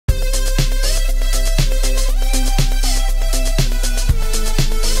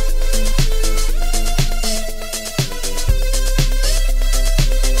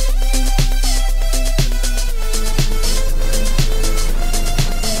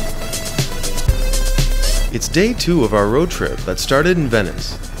It's day 2 of our road trip that started in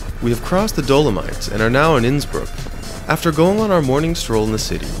Venice. We have crossed the Dolomites and are now in Innsbruck. After going on our morning stroll in the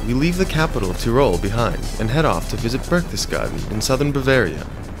city, we leave the capital of Tyrol behind and head off to visit Berchtesgaden in southern Bavaria.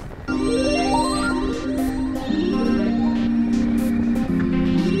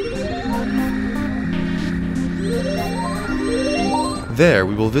 There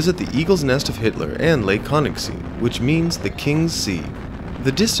we will visit the Eagle's Nest of Hitler and Lake Koninkgsee, which means the King's Sea.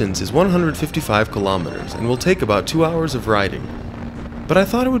 The distance is 155 kilometers and will take about 2 hours of riding. But I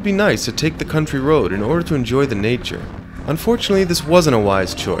thought it would be nice to take the country road in order to enjoy the nature. Unfortunately, this wasn't a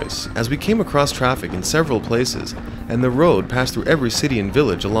wise choice, as we came across traffic in several places, and the road passed through every city and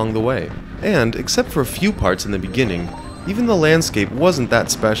village along the way. And, except for a few parts in the beginning, even the landscape wasn't that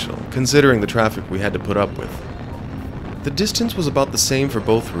special, considering the traffic we had to put up with. The distance was about the same for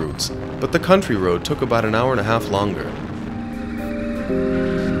both routes, but the country road took about an hour and a half longer.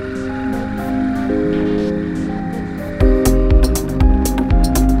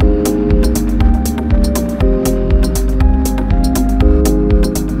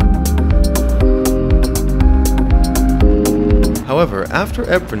 However, after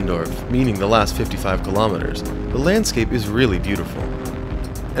Eppendorf, meaning the last 55 kilometers, the landscape is really beautiful.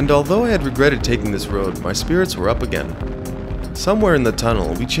 And although I had regretted taking this road, my spirits were up again. Somewhere in the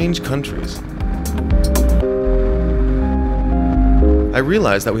tunnel, we changed countries. I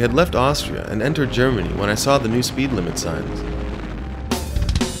realized that we had left Austria and entered Germany when I saw the new speed limit signs.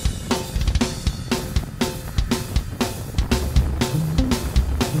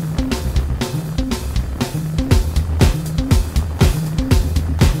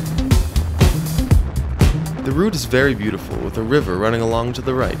 The route is very beautiful, with a river running along to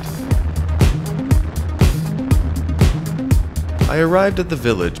the right. I arrived at the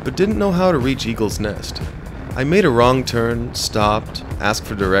village but didn't know how to reach Eagle's Nest. I made a wrong turn, stopped, asked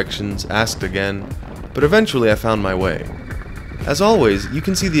for directions, asked again, but eventually I found my way. As always, you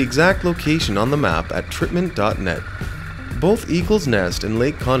can see the exact location on the map at tripment.net. Both Eagle's Nest and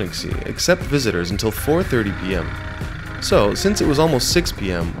Lake Koninkgsee accept visitors until 4:30 p.m. So, since it was almost 6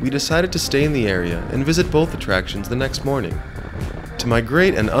 p.m., we decided to stay in the area and visit both attractions the next morning. To my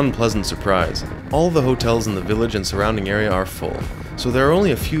great and unpleasant surprise, all the hotels in the village and surrounding area are full, so there are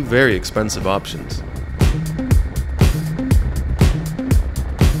only a few very expensive options.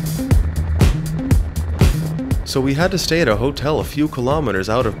 So we had to stay at a hotel a few kilometers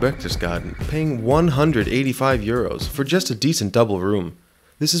out of Berchtesgaden, paying 185 euros for just a decent double room.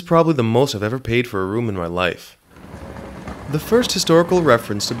 This is probably the most I've ever paid for a room in my life. The first historical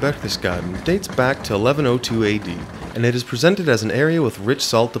reference to Berchtesgaden dates back to 1102 AD, and it is presented as an area with rich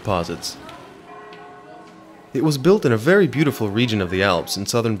salt deposits. It was built in a very beautiful region of the Alps in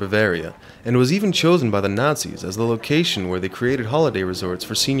southern Bavaria, and was even chosen by the Nazis as the location where they created holiday resorts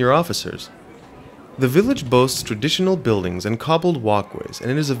for senior officers. The village boasts traditional buildings and cobbled walkways,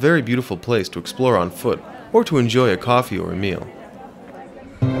 and it is a very beautiful place to explore on foot, or to enjoy a coffee or a meal.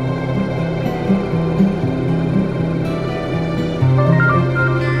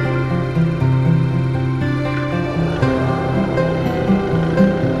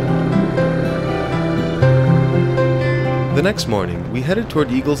 The next morning, we headed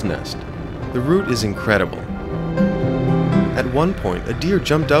toward Eagle's Nest. The route is incredible. At one point, a deer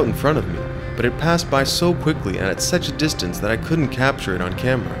jumped out in front of me, but it passed by so quickly and at such a distance that I couldn't capture it on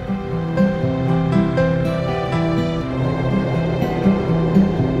camera.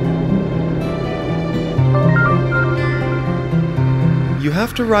 You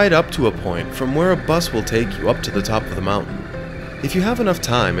have to ride up to a point from where a bus will take you up to the top of the mountain. If you have enough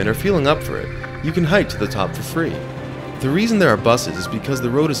time and are feeling up for it, you can hike to the top for free. The reason there are buses is because the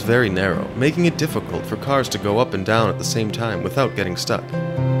road is very narrow, making it difficult for cars to go up and down at the same time without getting stuck.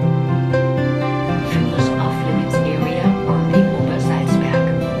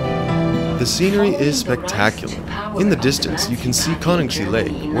 The scenery is spectacular. In the distance, you can see Koninkgsee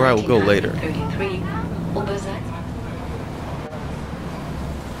Lake, where I will go later.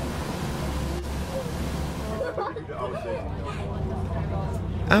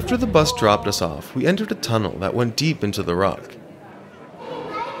 After the bus dropped us off, we entered a tunnel that went deep into the rock.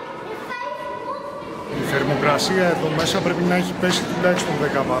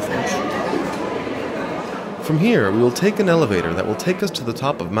 From here, we will take an elevator that will take us to the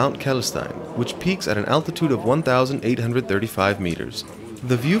top of Mount Kelstein, which peaks at an altitude of 1,835 meters.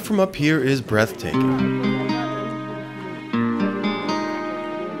 The view from up here is breathtaking.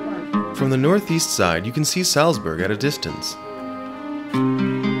 From the northeast side, you can see Salzburg at a distance.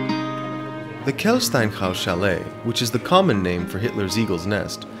 The Kelsteinhaus Chalet, which is the common name for Hitler's Eagle's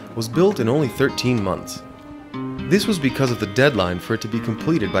Nest, was built in only 13 months. This was because of the deadline for it to be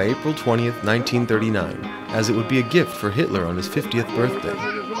completed by April 20th, 1939, as it would be a gift for Hitler on his 50th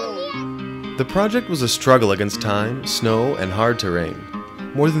birthday. The project was a struggle against time, snow, and hard terrain.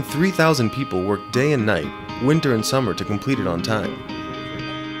 More than 3,000 people worked day and night, winter and summer, to complete it on time.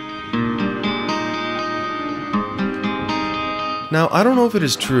 Now, I don't know if it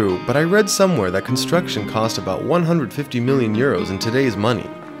is true, but I read somewhere that construction cost about 150 million euros in today's money.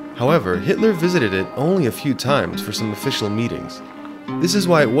 However, Hitler visited it only a few times for some official meetings. This is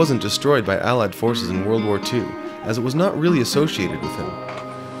why it wasn't destroyed by Allied forces in World War II, as it was not really associated with him.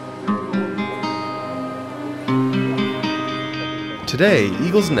 Today,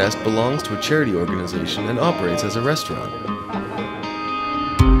 Eagle's Nest belongs to a charity organization and operates as a restaurant.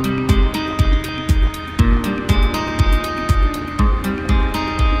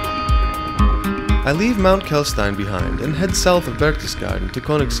 I leave Mount Kelstein behind and head south of Berchtesgaden to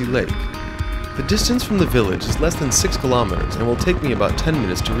Koninkgsee Lake. The distance from the village is less than 6 kilometers and will take me about 10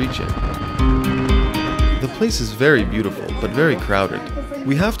 minutes to reach it. The place is very beautiful, but very crowded.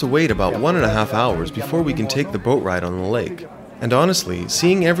 We have to wait about 1.5 hours before we can take the boat ride on the lake. And honestly,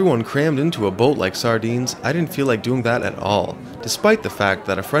 seeing everyone crammed into a boat like sardines, I didn't feel like doing that at all, despite the fact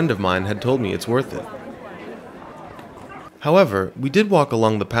that a friend of mine had told me it's worth it. However, we did walk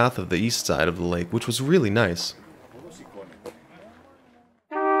along the path of the east side of the lake, which was really nice.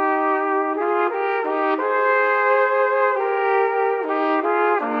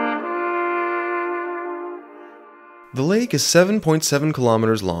 The lake is 7.7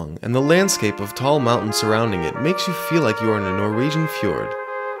 kilometers long, and the landscape of tall mountains surrounding it makes you feel like you are in a Norwegian fjord.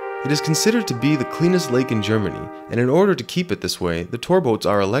 It is considered to be the cleanest lake in Germany, and in order to keep it this way, the tour boats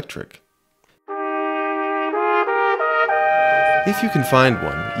are electric. If you can find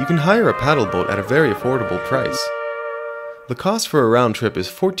one, you can hire a paddle boat at a very affordable price. The cost for a round trip is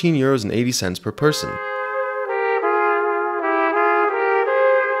 14.80 euros per person.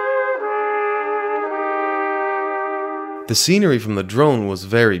 The scenery from the drone was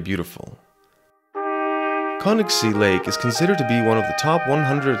very beautiful. Koninkgsee Lake is considered to be one of the top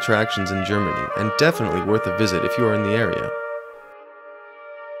 100 attractions in Germany and definitely worth a visit if you are in the area.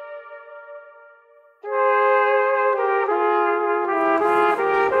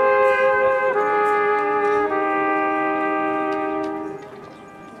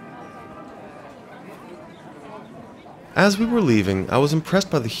 As we were leaving, I was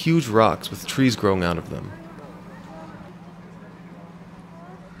impressed by the huge rocks with trees growing out of them.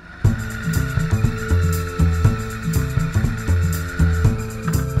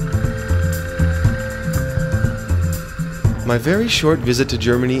 My very short visit to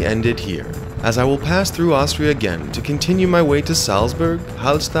Germany ended here, as I will pass through Austria again to continue my way to Salzburg,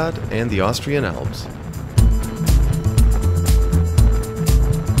 Hallstatt, and the Austrian Alps.